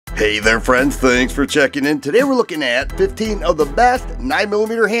Hey there friends, thanks for checking in. Today we're looking at 15 of the best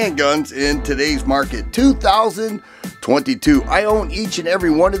 9mm handguns in today's market, 2022. I own each and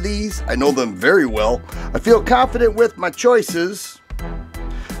every one of these. I know them very well. I feel confident with my choices.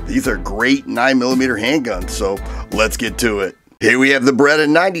 These are great 9mm handguns, so let's get to it. Here we have the Beretta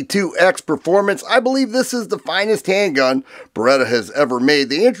 92X Performance. I believe this is the finest handgun Beretta has ever made.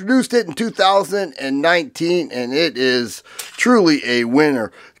 They introduced it in 2019 and it is truly a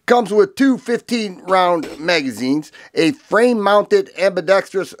winner. Comes with two 15-round magazines, a frame-mounted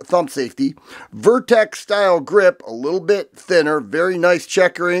ambidextrous thumb safety, Vertex-style grip, a little bit thinner, very nice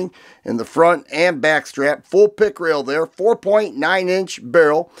checkering in the front and back strap, full pick rail there, 4.9-inch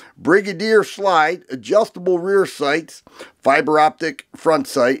barrel, Brigadier slide, adjustable rear sights, fiber optic front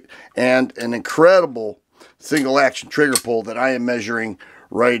sight, and an incredible single-action trigger pull that I am measuring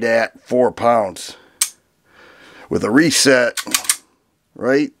right at 4 pounds. With a reset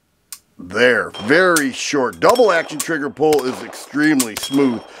right there, very short. Double action trigger pull is extremely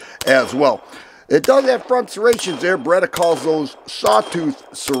smooth as well. It does have front serrations there. Beretta calls those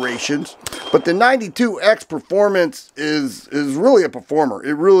sawtooth serrations, but the 92X Performance is really a performer.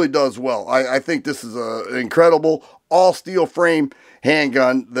 It really does well. I think this is an incredible all steel frame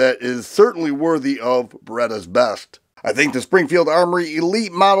handgun that is certainly worthy of Beretta's best. I think the Springfield Armory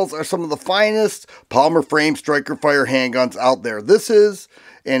Elite models are some of the finest polymer frame striker fire handguns out there. This is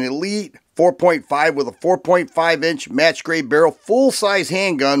an Elite 4.5 with a 4.5-inch match grade barrel, full-size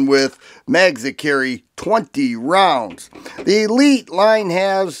handgun with mags that carry 20 rounds. The Elite line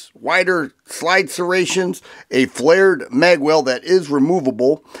has wider slide serrations, a flared mag well that is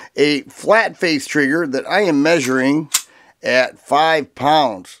removable, a flat face trigger that I am measuring at 5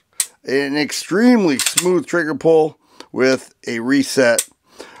 pounds, an extremely smooth trigger pull with a reset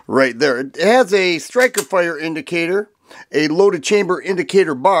right there. It has a striker fire indicator, a loaded chamber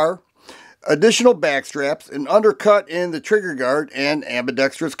indicator bar, additional back straps, an undercut in the trigger guard, and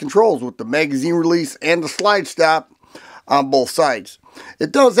ambidextrous controls with the magazine release and the slide stop on both sides.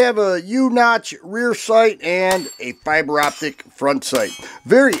 It does have a U-notch rear sight and a fiber optic front sight.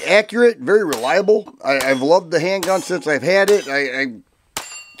 Very accurate, very reliable. I've loved the handgun since I've had it. I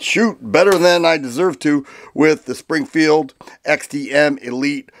shoot better than I deserve to with the Springfield XTM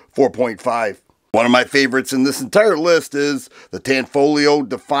Elite 4.5. One of my favorites in this entire list is the Tanfoglio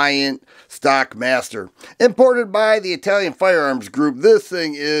Defiant Stock Master. Imported by the Italian Firearms Group, this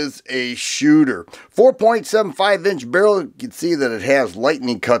thing is a shooter. 4.75-inch barrel, you can see that it has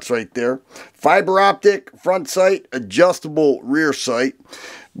lightning cuts right there. Fiber optic front sight, adjustable rear sight.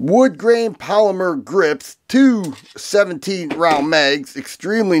 Wood grain polymer grips, two 17-round mags,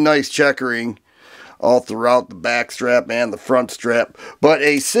 extremely nice checkering all throughout the back strap and the front strap, but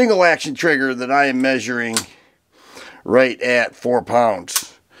a single action trigger that I am measuring right at 4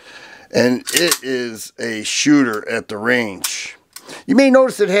 pounds. And it is a shooter at the range. You may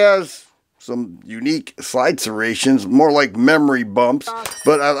notice it has some unique slide serrations, more like memory bumps,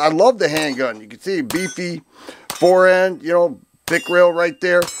 but I love the handgun. You can see a beefy forend, pick rail right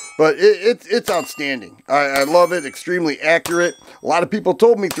there, but it's outstanding. I love it, extremely accurate. A lot of people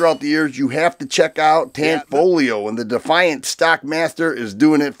told me throughout the years, you have to check out Tanfoglio, and the Defiant Stock Master is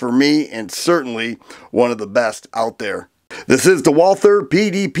doing it for me, and certainly one of the best out there. This is the Walther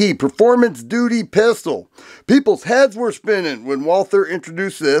PDP, Performance Duty Pistol. People's heads were spinning when Walther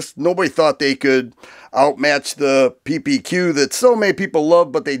introduced this. Nobody thought they could outmatch the PPQ that so many people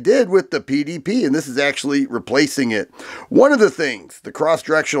love, but they did with the PDP, and this is actually replacing it. One of the things, the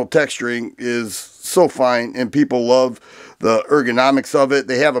cross-directional texturing is so fine, and people love the ergonomics of it.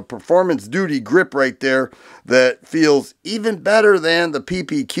 They have a performance duty grip right there that feels even better than the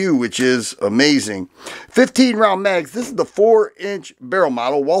PPQ, which is amazing. 15-round mags. This is the 4-inch barrel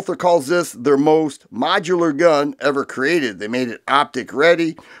model. Walther calls this their most modular gun ever created. They made it optic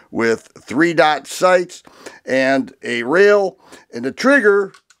ready with 3-dot sights and a rail and a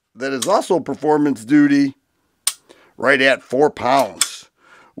trigger that is also performance duty right at 4 pounds,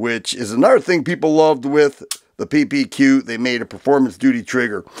 which is another thing people loved with the PPQ. They made a performance duty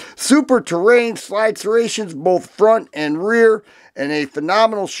trigger. Super terrain slide serrations, both front and rear, and a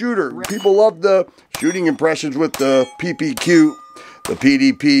phenomenal shooter. People love the shooting impressions with the PPQ. The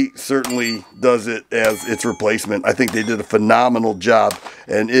PDP certainly does it as its replacement. I think they did a phenomenal job,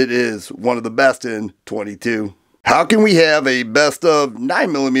 and it is one of the best in 22. How can we have a best of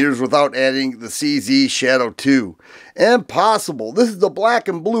 9mm without adding the CZ Shadow 2? Impossible. This is the black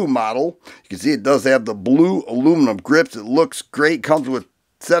and blue model. You can see it does have the blue aluminum grips. It looks great. Comes with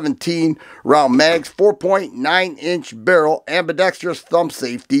 17 round mags, 4.9-inch barrel, ambidextrous thumb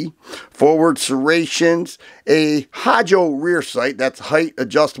safety, forward serrations, a Hajo rear sight, that's height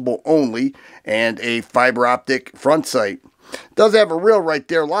adjustable only, and a fiber optic front sight. Does have a rail right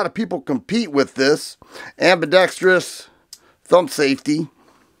there. A lot of people compete with this. Ambidextrous thumb safety.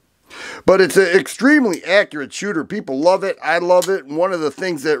 But it's an extremely accurate shooter. People love it. I love it. And one of the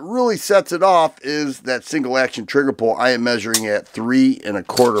things that really sets it off is that single action trigger pull. I am measuring at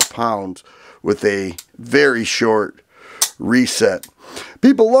 3¼ pounds with a very short reset.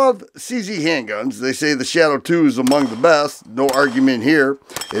 People love CZ handguns. They say the Shadow 2 is among the best. No argument here.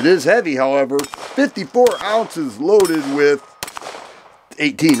 It is heavy, however. 54 ounces loaded with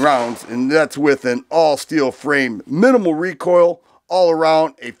 18 rounds, and that's with an all-steel frame. Minimal recoil, all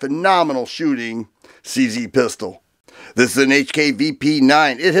around a phenomenal shooting CZ pistol. This is an HK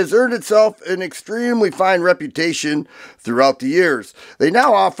VP9. It has earned itself an extremely fine reputation throughout the years. They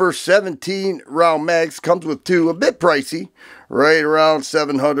now offer 17 round mags, comes with 2, a bit pricey, right around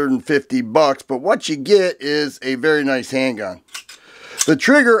 $750, but what you get is a very nice handgun. The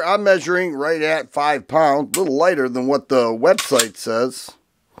trigger I'm measuring right at 5 pounds, a little lighter than what the website says.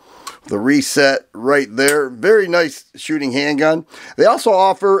 The reset right there. Very nice shooting handgun. They also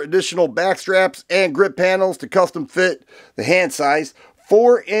offer additional back straps and grip panels to custom fit the hand size.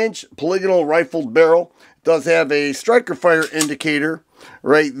 4-inch polygonal rifled barrel. It does have a striker fire indicator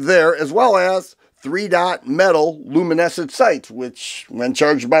right there, as well as 3-dot metal luminescent sights, which when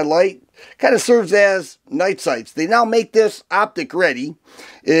charged by light kind of serves as night sights. They now make this optic ready.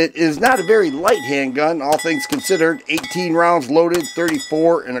 It is not a very light handgun, all things considered. 18 rounds loaded,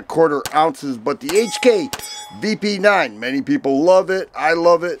 34¼ ounces, but the HK VP9, many people love it. I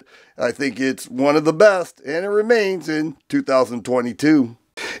love it. I think it's one of the best, and it remains in 2022.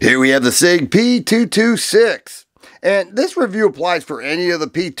 Here we have the SIG P226. And this review applies for any of the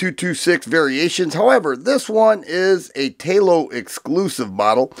P226 variations. However, this one is a Talo exclusive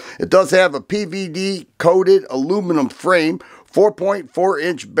model. It does have a PVD coated aluminum frame,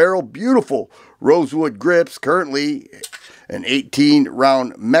 4.4-inch barrel, beautiful rosewood grips, currently an 18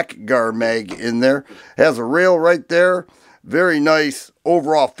 round Mech-Gar mag in there. Has a rail right there. Very nice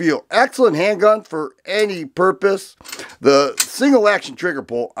overall feel. Excellent handgun for any purpose. The single action trigger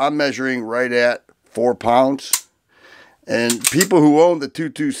pull I'm measuring right at 4 pounds. And people who own the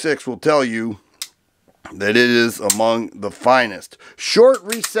 226 will tell you that it is among the finest. Short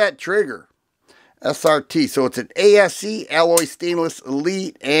reset trigger, SRT. So it's an ASC, alloy stainless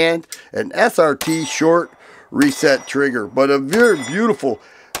elite, and an SRT short reset trigger. But a very beautiful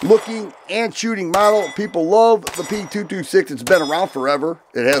looking and shooting model. People love the P226. It's been around forever.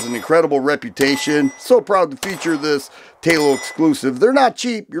 It has an incredible reputation. So proud to feature this Talo exclusive. They're not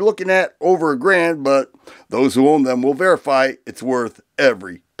cheap. You're looking at over $1,000, but those who own them will verify it's worth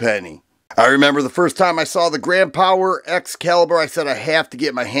every penny. I remember the first time I saw the Grand Power Excalibur, I said I have to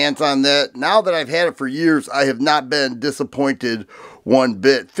get my hands on that. Now that I've had it for years, I have not been disappointed one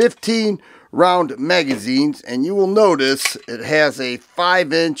bit. 15 round magazines, and you will notice it has a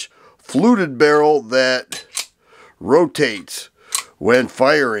 5-inch fluted barrel that rotates when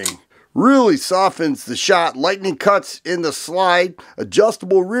firing. Really softens the shot. Lightning cuts in the slide.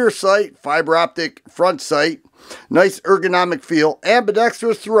 Adjustable rear sight. Fiber optic front sight. Nice ergonomic feel.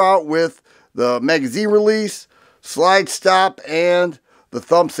 Ambidextrous throughout with the magazine release, slide stop, and the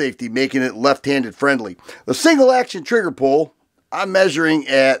thumb safety, making it left-handed friendly. The single action trigger pull I'm measuring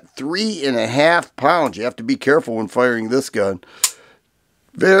at 3½ pounds. You have to be careful when firing this gun.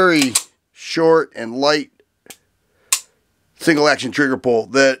 Very short and light single action trigger pull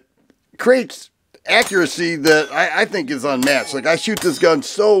that creates accuracy that I think is unmatched. Like, I shoot this gun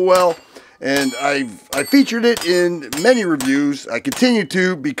so well, and I featured it in many reviews. I continue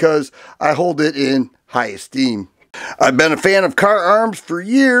to because I hold it in high esteem. I've been a fan of car arms for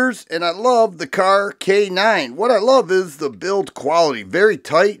years, and I love the Car K9. What I love is the build quality. Very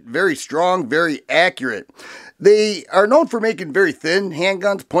tight, very strong, very accurate. They are known for making very thin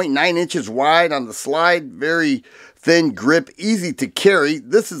handguns, 0.9 inches wide on the slide, very thin grip, easy to carry.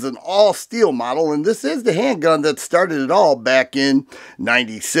 This is an all-steel model, and this is the handgun that started it all back in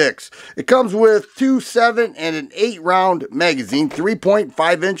 '96. It comes with 2 7 and an 8-round magazine,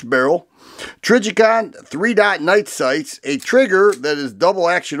 3.5-inch barrel, Trigicon 3-dot night sights, a trigger that is double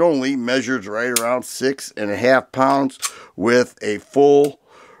action only, measures right around 6½ pounds with a full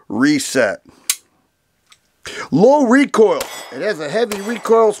reset. Low recoil. It has a heavy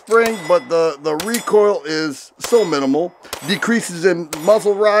recoil spring, but the recoil is so minimal. Decreases in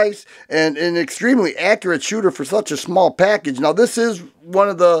muzzle rise, and an extremely accurate shooter for such a small package. Now, this is one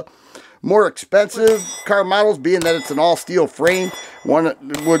of the more expensive car models, being that it's an all-steel frame. One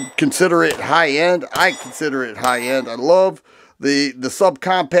would consider it high-end. I consider it high-end. I love the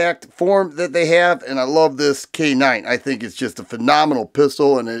subcompact form that they have, and I love this K9. I think it's just a phenomenal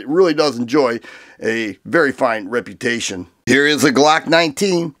pistol, and it really does enjoy a very fine reputation. Here is a Glock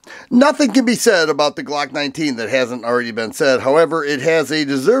 19. Nothing can be said about the Glock 19 that hasn't already been said. However, it has a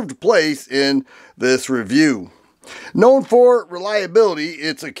deserved place in this review. Known for reliability,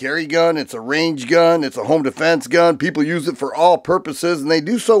 it's a carry gun, it's a range gun, it's a home defense gun. People use it for all purposes, and they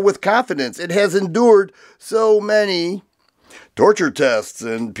do so with confidence. It has endured so many torture tests,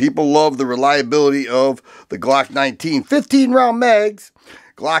 and people love the reliability of the Glock 19. 15-round mags.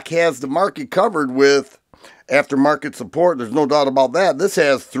 Glock has the market covered with aftermarket support. There's no doubt about that. This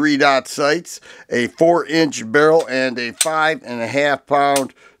has 3-dot sights, a 4-inch barrel, and a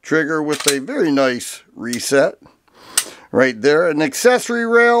 5.5-pound trigger with a very nice reset right there. An accessory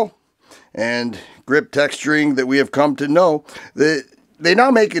rail and grip texturing that we have come to know. They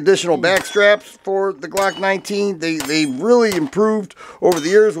now make additional back straps for the Glock 19. They really improved over the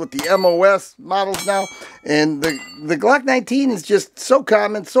years with the MOS models now. And the Glock 19 is just so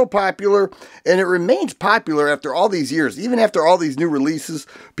common, so popular, and it remains popular after all these years. Even after all these new releases,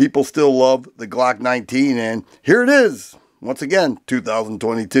 people still love the Glock 19. And here it is, once again,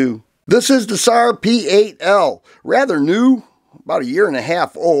 2022. This is the SAR P8L, rather new, about 1.5 years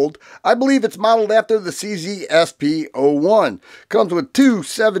old. I believe it's modeled after the CZ SP01. Comes with two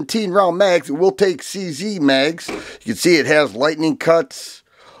 17-round mags. It will take CZ mags. You can see it has lightning cuts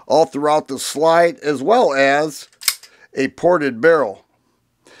all throughout the slide, as well as a ported barrel.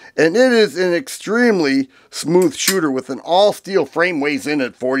 And it is an extremely smooth shooter with an all-steel frame, weighs in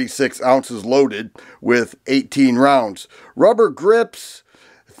at 46 ounces loaded with 18 rounds. Rubber grips,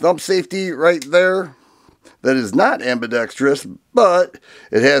 thumb safety right there. That is not ambidextrous, but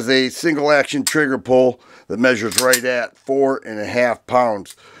it has a single action trigger pull that measures right at 4.5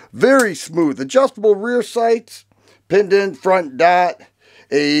 pounds. Very smooth. Adjustable rear sights, pinned in front dot,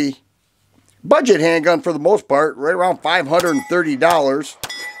 a budget handgun for the most part, right around $530.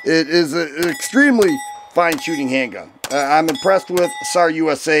 It is an extremely fine shooting handgun. I'm impressed with SAR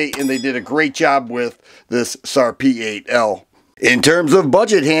USA, and they did a great job with this SAR P8L. In terms of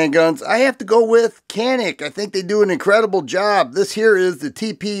budget handguns, I have to go with Canik. I think they do an incredible job. This here is the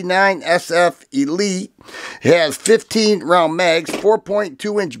TP9SF Elite. It has 15-round mags,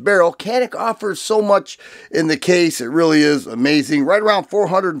 4.2-inch barrel. Canik offers so much in the case. It really is amazing. Right around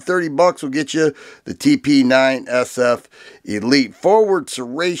 $430 will get you the TP9SF Elite. Forward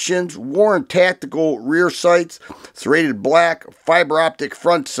serrations, Warren tactical rear sights, serrated black fiber optic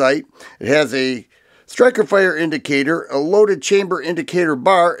front sight. It has a striker fire indicator, a loaded chamber indicator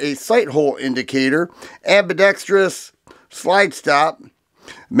bar, a sight hole indicator, ambidextrous slide stop.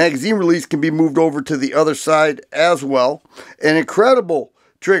 Magazine release can be moved over to the other side as well. An incredible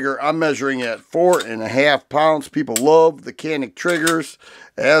trigger. I'm measuring at 4.5 pounds. People love the Canik triggers,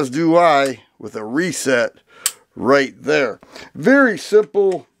 as do I, with a reset right there. Very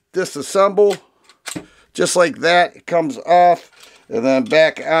simple disassemble. Just like that, it comes off and then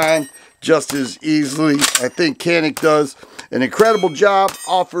back on just as easily. I think Canik does an incredible job,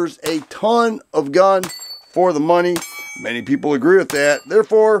 offers a ton of gun for the money. Many people agree with that,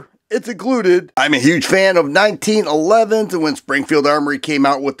 therefore it's included. I'm a huge fan of 1911s, and when Springfield Armory came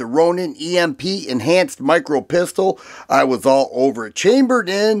out with the Ronin EMP Enhanced Micro Pistol, I was all over it. Chambered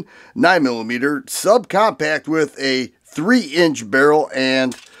in 9mm, subcompact with a 3-inch barrel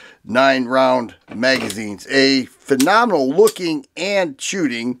and 9-round magazines. A phenomenal looking and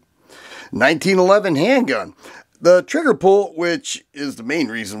shooting 1911 handgun. The trigger pull, which is the main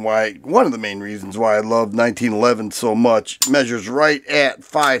reason why, one of the main reasons why I love 1911 so much, measures right at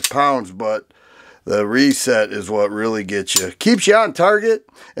 5 pounds, but the reset is what really gets you. Keeps you on target.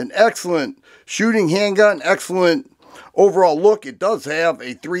 An excellent shooting handgun, excellent overall look. It does have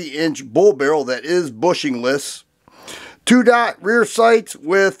a 3-inch bull barrel that is bushingless. 2-dot rear sights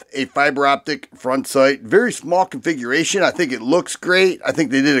with a fiber optic front sight. Very small configuration. I think it looks great. I think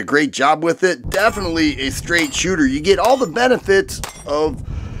they did a great job with it. Definitely a straight shooter. You get all the benefits of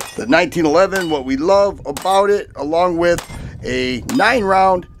the 1911, what we love about it, along with a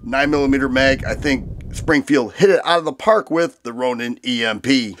 9-round 9mm mag. I think Springfield hit it out of the park with the Ronin EMP.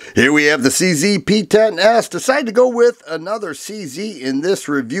 Here we have the CZ P10S. Decided to go with another CZ in this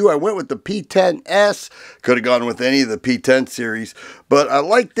review. I went with the P10S. Could have gone with any of the P10 series, but I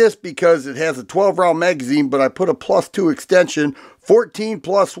like this because it has a 12-round magazine, but I put a +2 extension,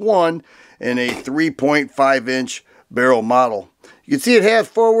 14+1, and a 3.5-inch barrel model. You can see it has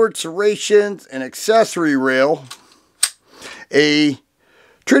forward serrations, an accessory rail, a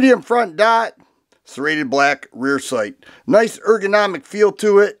Tritium front dot, serrated black rear sight. Nice ergonomic feel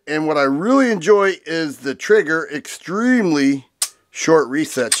to it, and what I really enjoy is the trigger. Extremely short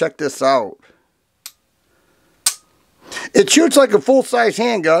reset. Check this out. It shoots like a full-size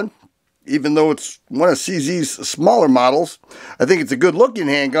handgun, even though it's one of CZ's smaller models. I think it's a good-looking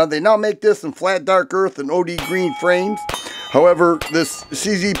handgun. They now make this in flat dark earth and OD green frames. However, this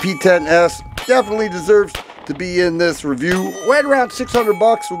CZ P10S definitely deserves to be in this review. Right around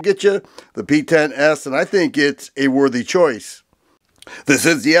 $600 will get you the P10S, and I think it's a worthy choice. This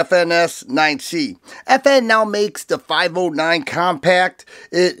is the FNS 9C. FN now makes the 509 compact.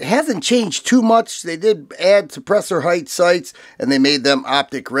 It hasn't changed too much. They did add suppressor height sights, and they made them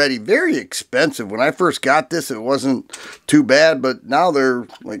optic ready. Very expensive. When I first got this, it wasn't too bad, but now they're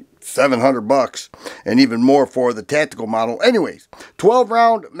like $700 and even more for the tactical model. Anyways, 12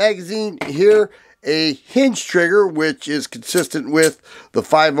 round magazine here. A hinge trigger, which is consistent with the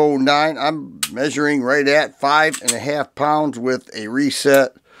 509. I'm measuring right at 5.5 pounds with a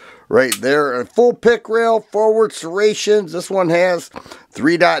reset right there. A full pick rail, forward serrations. This one has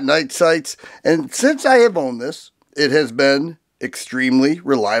 3-dot night sights. And since I have owned this, it has been extremely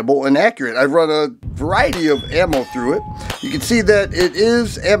reliable and accurate. I've run a variety of ammo through it. You can see that it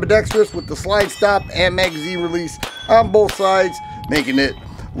is ambidextrous with the slide stop and magazine release on both sides, making it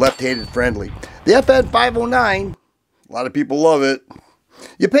left-handed friendly. The FN 509, a lot of people love it.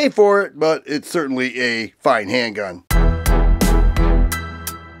 You pay for it, but it's certainly a fine handgun.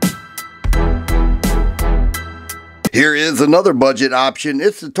 Here is another budget option.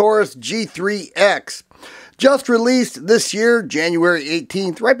 It's the Taurus G3X. Just released this year, January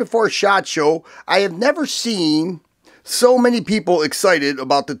 18th, right before SHOT Show. I have never seen so many people excited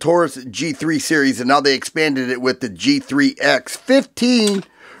about the Taurus G3 series, and now they expanded it with the G3X. 15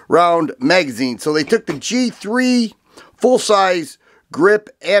 round magazine. So they took the G3 full-size grip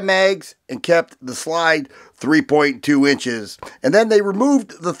and mags and kept the slide 3.2 inches. And then they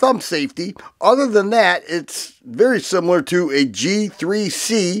removed the thumb safety. Other than that, it's very similar to a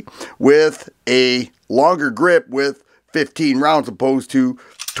G3C with a longer grip with 15 rounds opposed to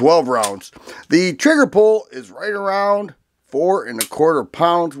 12 rounds. The trigger pull is right around 4.25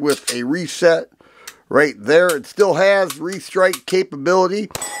 pounds with a reset right there. It still has restrike capability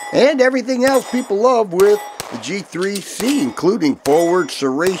and everything else people love with the G3C, including forward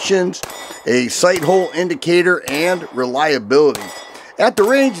serrations, a sight hole indicator, and reliability. At the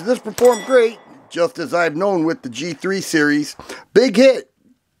range, this performed great, just as I've known with the G3 series. Big hit,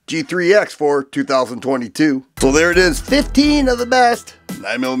 G3X for 2022. So there it is, 15 of the best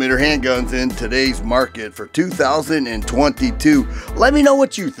 9mm handguns in today's market for 2022. Let me know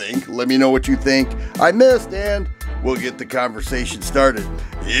what you think. Let me know what you think I missed, and we'll get the conversation started.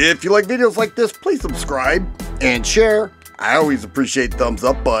 If you like videos like this, please subscribe and share. I always appreciate the thumbs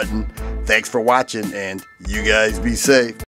up button. Thanks for watching, and you guys be safe.